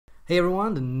Hey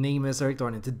everyone, the name is Erik Thor,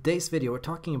 and in today's video we're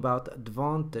talking about the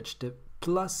advantage, the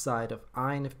plus side of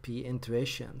INFP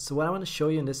intuition. So what I want to show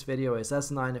you in this video is,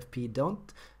 as an INFP,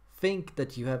 don't think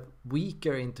that you have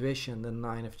weaker intuition than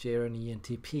an INFJ or an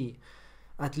ENTP.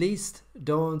 At least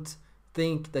don't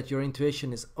think that your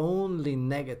intuition is only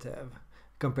negative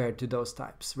compared to those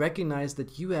types. Recognize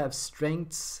that you have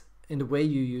strengths in the way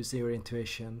you use your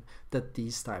intuition that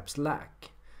these types lack.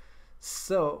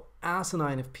 So, as an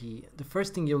INFP, the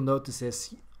first thing you'll notice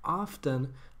is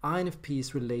often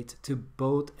INFPs relate to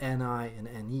both NI and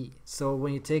NE. So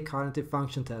when you take cognitive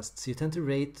function tests, you tend to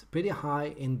rate pretty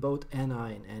high in both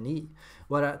NI and NE.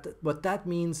 What that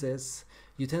means is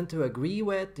you tend to agree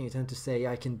with and you tend to say,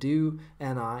 I can do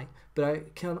NI, but I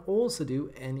can also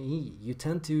do NE. You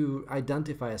tend to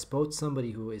identify as both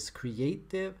somebody who is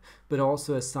creative, but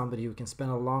also as somebody who can spend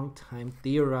a long time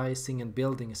theorizing and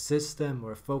building a system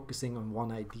or focusing on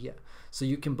one idea. So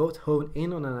you can both hone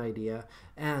in on an idea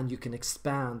and you can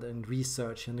expand and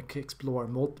research and explore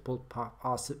multiple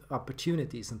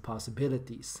opportunities and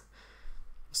possibilities.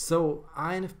 So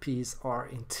INFPs are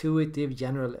intuitive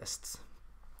generalists.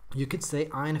 You could say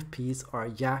INFPs are a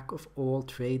jack of all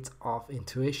trades of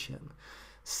intuition.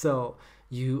 So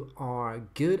you are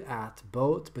good at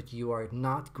both, but you are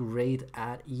not great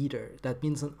at either. That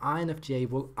means an INFJ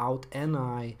will out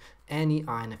NI any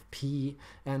INFP,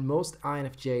 and most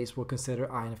INFJs will consider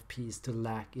INFPs to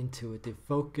lack intuitive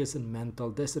focus and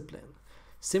mental discipline.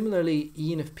 Similarly,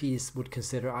 ENFPs would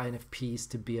consider INFPs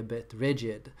to be a bit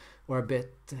rigid or a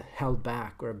bit held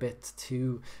back or a bit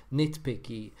too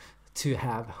nitpicky to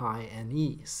have high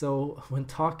NE. So when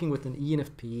talking with an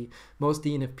ENFP, most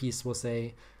ENFPs will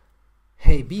say,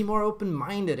 hey, be more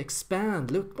open-minded, expand,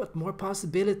 look at more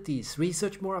possibilities,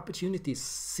 research more opportunities,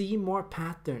 see more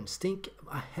patterns, think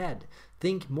ahead,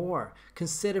 think more,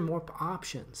 consider more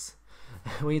options.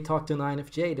 When you talk to an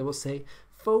INFJ, they will say,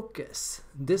 focus,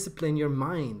 discipline your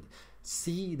mind,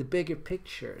 see the bigger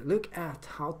picture, look at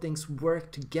how things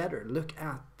work together, look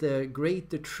at the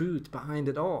greater truth behind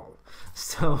it all.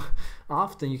 So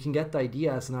often you can get the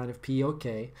idea as an INFP,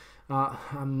 okay,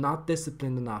 I'm not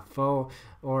disciplined enough,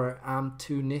 or I'm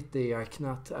too nitty,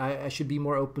 I should be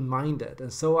more open-minded.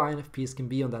 And so INFPs can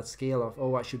be on that scale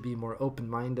of, I should be more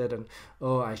open-minded, and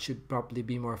I should probably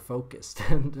be more focused.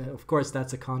 And of course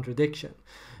that's a contradiction.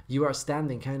 You are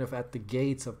standing kind of at the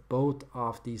gates of both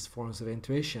of these forms of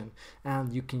intuition,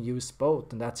 and you can use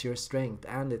both, and that's your strength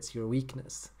and it's your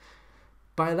weakness.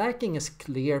 By lacking a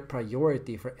clear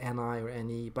priority for NI or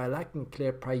NE, by lacking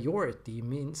clear priority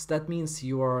means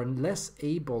you are less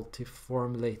able to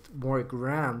formulate more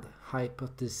grand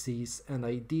hypotheses and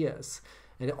ideas.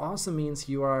 And it also means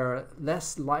you are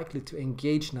less likely to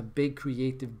engage in a big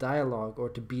creative dialogue or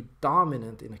to be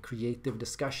dominant in a creative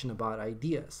discussion about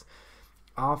ideas.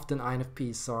 Often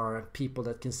INFPs are people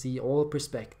that can see all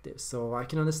perspectives, so I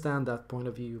can understand that point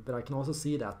of view, but I can also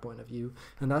see that point of view,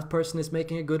 and that person is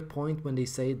making a good point when they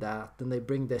say that, and they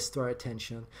bring this to our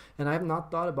attention, and I have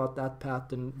not thought about that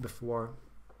pattern before.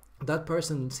 That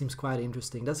person seems quite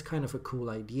interesting. That's kind of a cool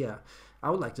idea. I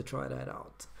would like to try that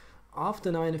out.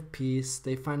 Often INFPs,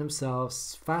 they find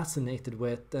themselves fascinated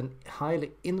with and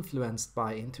highly influenced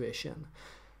by intuition.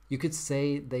 You could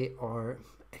say they are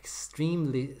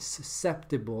extremely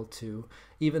susceptible to,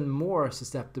 even more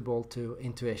susceptible to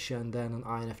intuition than an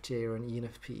INFJ or an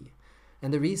ENFP.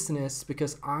 And the reason is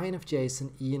because INFJs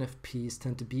and ENFPs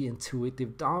tend to be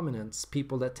intuitive dominants,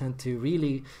 people that tend to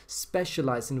really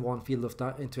specialize in one field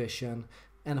of intuition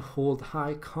and hold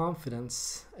high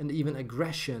confidence and even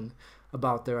aggression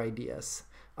about their ideas.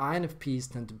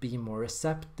 INFPs tend to be more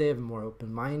receptive, more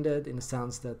open-minded, in the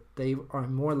sense that they are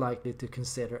more likely to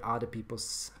consider other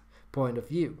people's point of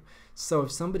view. So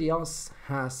if somebody else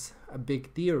has a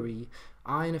big theory,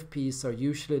 INFPs are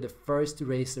usually the first to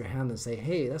raise their hand and say,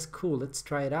 hey, that's cool, let's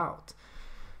try it out.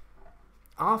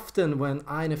 Often when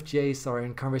INFJs are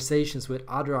in conversations with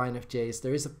other INFJs,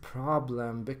 there is a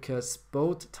problem because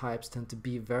both types tend to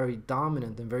be very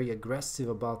dominant and very aggressive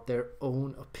about their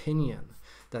own opinion.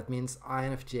 That means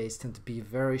INFJs tend to be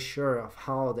very sure of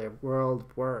how their world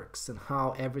works and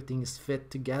how everything is fit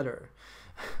together.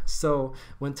 So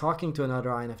when talking to another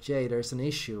INFJ, there's an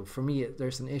issue. For me,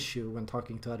 there's an issue when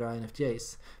talking to other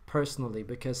INFJs personally,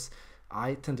 because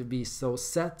I tend to be so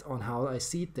set on how I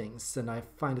see things, and I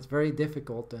find it very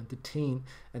difficult to entertain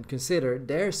and consider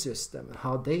their system and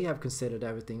how they have considered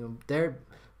everything and their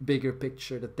bigger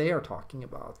picture that they are talking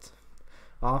about.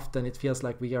 Often it feels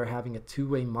like we are having a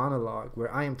two-way monologue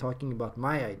where I am talking about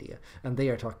my idea and they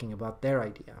are talking about their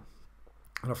idea.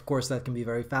 And of course that can be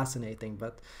very fascinating,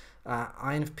 but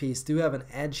INFPs do have an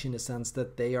edge in the sense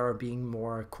that they are being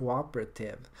more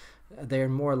cooperative. They're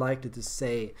more likely to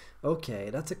say, okay,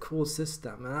 that's a cool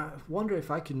system, and I wonder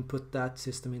if I can put that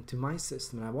system into my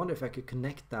system, and I wonder if I could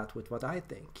connect that with what I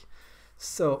think.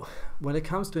 So when it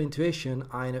comes to intuition,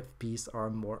 INFPs are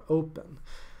more open.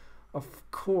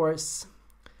 Of course,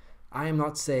 I am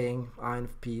not saying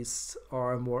INFPs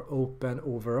are more open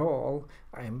overall.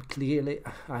 I'm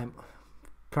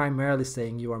primarily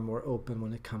saying you are more open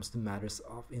when it comes to matters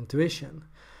of intuition.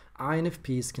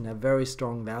 INFPs can have very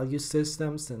strong value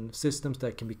systems and systems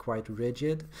that can be quite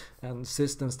rigid, and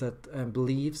systems that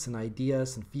beliefs and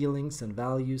ideas and feelings and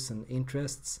values and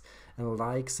interests and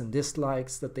likes and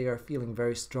dislikes that they are feeling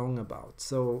very strong about.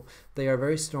 So they are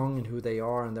very strong in who they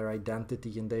are and their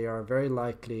identity, and they are very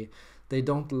likely, they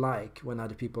don't like when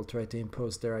other people try to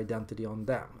impose their identity on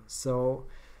them. So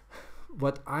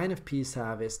what INFPs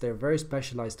have is they're very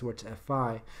specialized towards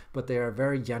FI, but they are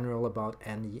very general about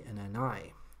NE and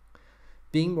NI.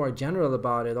 Being more general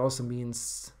about it also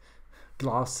means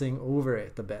glossing over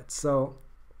it a bit. So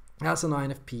as an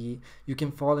INFP, you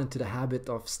can fall into the habit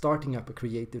of starting up a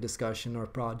creative discussion or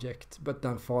project, but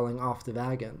then falling off the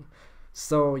wagon.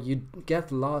 So you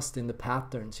get lost in the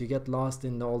patterns, you get lost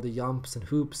in all the jumps and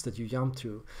hoops that you jump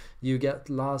through, you get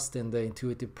lost in the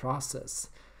intuitive process,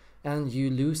 and you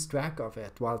lose track of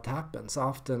it while it happens.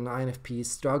 Often INFPs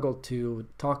struggle to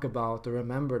talk about or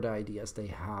remember the ideas they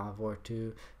have, or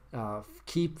to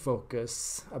keep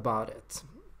focus about it.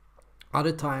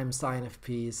 Other times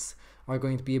INFPs are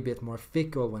going to be a bit more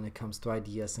fickle when it comes to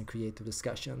ideas and creative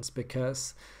discussions,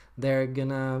 because they're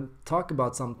gonna talk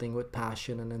about something with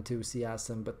passion and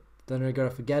enthusiasm, but then they're gonna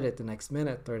forget it the next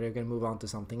minute, or they're gonna move on to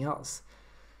something else.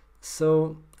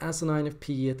 So as an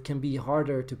INFP, it can be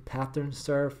harder to pattern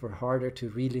surf, or harder to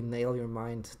really nail your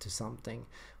mind to something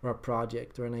or a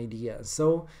project or an idea.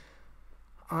 So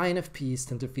INFPs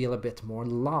tend to feel a bit more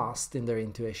lost in their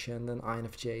intuition than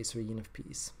INFJs or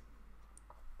ENFPs.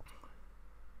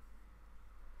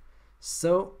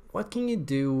 So what can you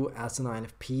do as an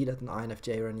INFP that an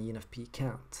INFJ or an ENFP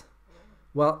can't?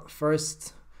 Well,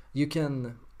 first, you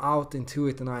can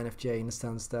out-intuit an INFJ in the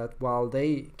sense that while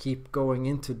they keep going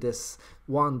into this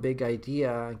one big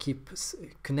idea and keep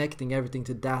connecting everything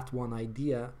to that one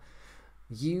idea,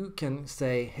 you can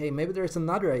say, hey, maybe there's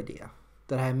another idea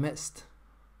that I missed.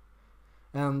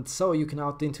 And so you can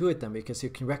out-intuit them, because you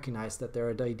can recognize that there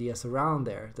are ideas around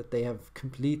there that they have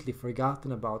completely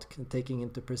forgotten about taking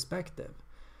into perspective.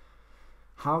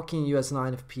 How can you as an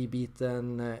INFP beat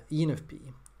an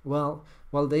ENFP? Well,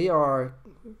 while they are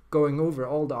going over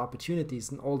all the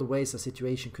opportunities and all the ways a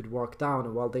situation could work down,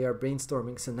 and while they are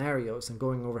brainstorming scenarios and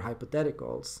going over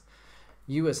hypotheticals,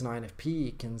 you as an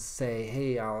INFP can say,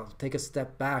 hey, I'll take a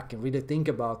step back and really think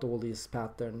about all these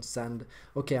patterns, and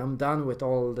okay, I'm done with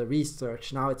all the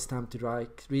research, now it's time to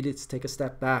really take a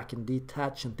step back and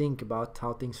detach and think about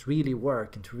how things really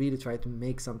work, and to really try to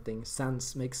make something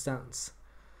make sense.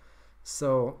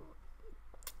 So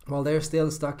while they're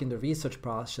still stuck in the research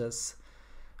process,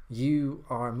 you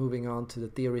are moving on to the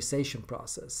theorization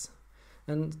process.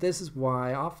 And this is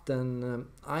why often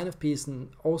INFPs, and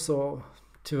also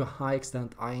to a high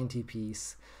extent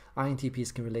INTPs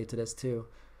can relate to this too,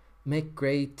 make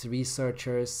great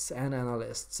researchers and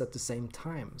analysts at the same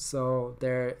time. So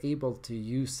they're able to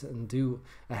use and do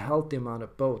a healthy amount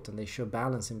of both, and they show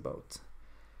balance in both.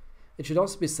 It should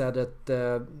also be said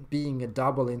that being a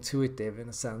double intuitive, in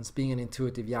a sense, being an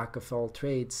intuitive jack of all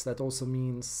trades, that also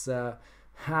means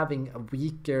having a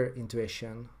weaker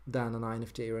intuition than an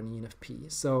INFJ or an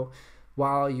ENFP. So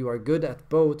while you are good at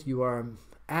both, you are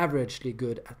averagely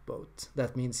good at both.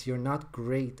 That means you're not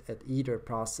great at either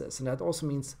process. And that also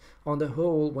means, on the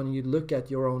whole, when you look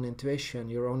at your own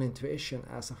intuition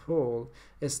as a whole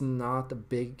is not a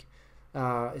big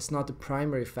it's not the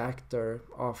primary factor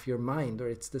of your mind or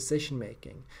its decision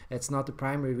making. It's not the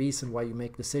primary reason why you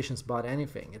make decisions about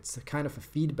anything. It's a kind of a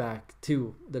feedback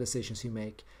to the decisions you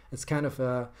make. It's kind of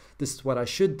a, this is what I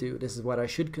should do, this is what I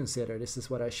should consider, this is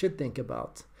what I should think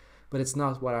about. But it's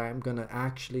not what I'm going to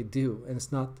actually do, and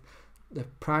it's not the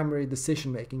primary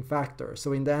decision-making factor.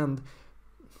 So in the end,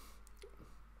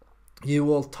 you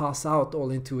will toss out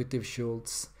all intuitive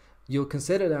schulds. You'll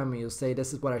consider them and you'll say,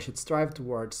 this is what I should strive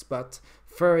towards, but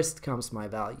first comes my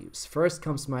values, first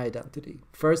comes my identity,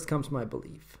 first comes my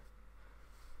belief.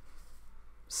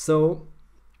 So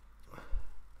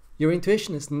your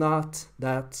intuition is not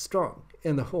that strong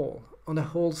in the whole. On the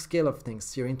whole scale of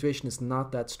things, your intuition is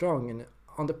not that strong, and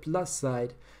on the plus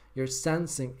side, your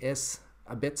sensing is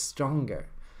a bit stronger.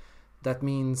 That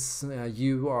means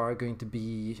you are going to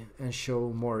be and show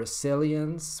more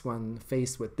resilience when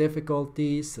faced with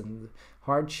difficulties and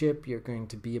hardship, you're going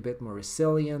to be a bit more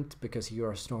resilient because you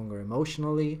are stronger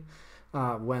emotionally.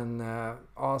 When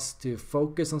asked to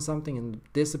focus on something and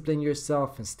discipline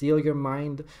yourself and steel your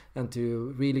mind and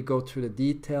to really go through the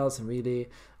details and really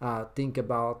think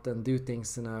about and do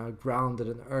things in a grounded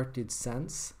and earthed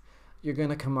sense, you're going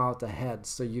to come out ahead.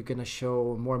 So you're going to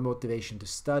show more motivation to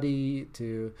study,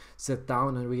 to sit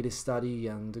down and really study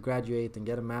and to graduate and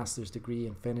get a master's degree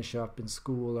and finish up in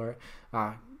school, or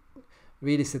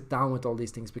really sit down with all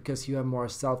these things because you have more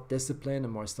self-discipline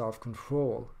and more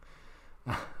self-control.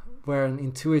 Where an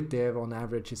intuitive on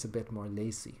average is a bit more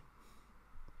lazy.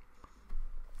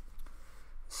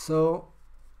 So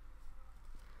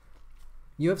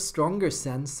you have stronger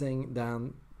sensing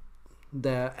than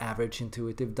the average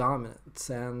intuitive dominance,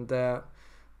 and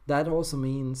that also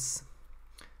means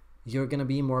you're going to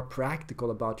be more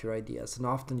practical about your ideas, and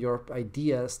often your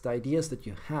ideas, the ideas that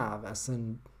you have as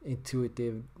an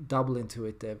intuitive, double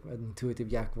intuitive, intuitive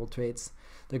jack of all trades,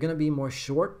 they're going to be more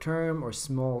short-term or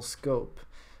small scope.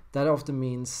 That often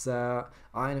means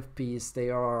INFPs, they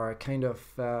are kind of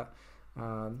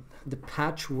the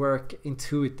patchwork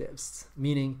intuitives,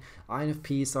 meaning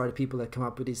INFPs are the people that come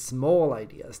up with these small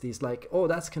ideas, these like, oh,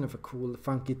 that's kind of a cool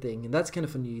funky thing, and that's kind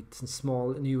of a neat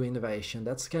small new innovation,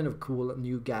 that's kind of a cool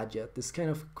new gadget, this kind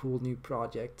of cool new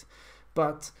project.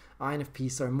 But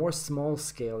INFPs are more small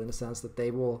scale in the sense that they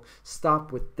will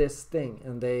stop with this thing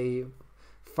and they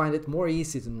find it more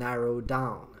easy to narrow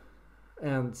down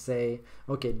and say,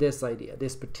 okay, this idea,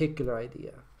 this particular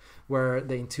idea, where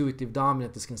the intuitive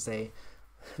dominant is going to say,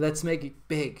 let's make it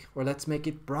big or let's make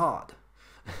it broad.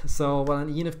 So while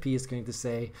an ENFP is going to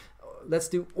say, let's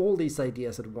do all these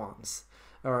ideas at once.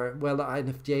 Or, well, the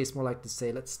INFJ is more like to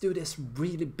say, let's do this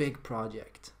really big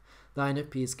project. The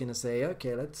INFP is going to say,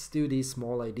 okay, let's do these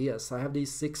small ideas. I have these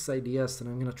 6 ideas and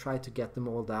I'm going to try to get them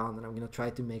all down and I'm going to try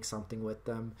to make something with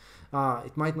them.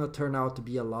 It might not turn out to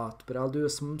be a lot, but I'll do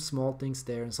some small things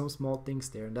there and some small things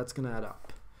there, and that's going to add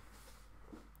up.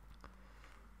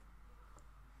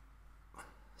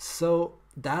 So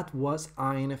that was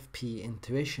INFP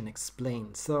intuition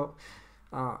explained. So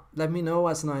let me know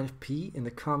as an INFP in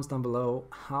the comments down below,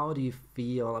 how do you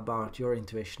feel about your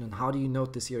intuition and how do you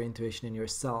notice your intuition in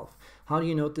yourself? How do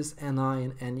you notice NI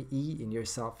and NE in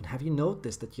yourself? And have you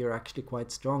noticed that you're actually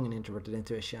quite strong in introverted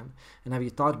intuition? And have you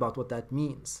thought about what that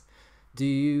means?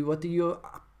 What do you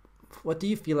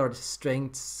feel are the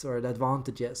strengths or the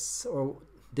advantages or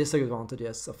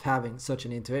disadvantages of having such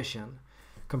an intuition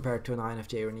compared to an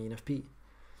INFJ or an ENFP?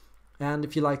 And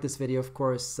if you like this video, of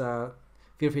course,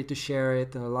 feel free to share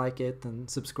it and like it and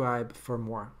subscribe for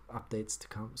more updates to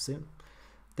come soon.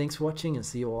 Thanks for watching and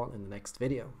see you all in the next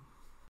video.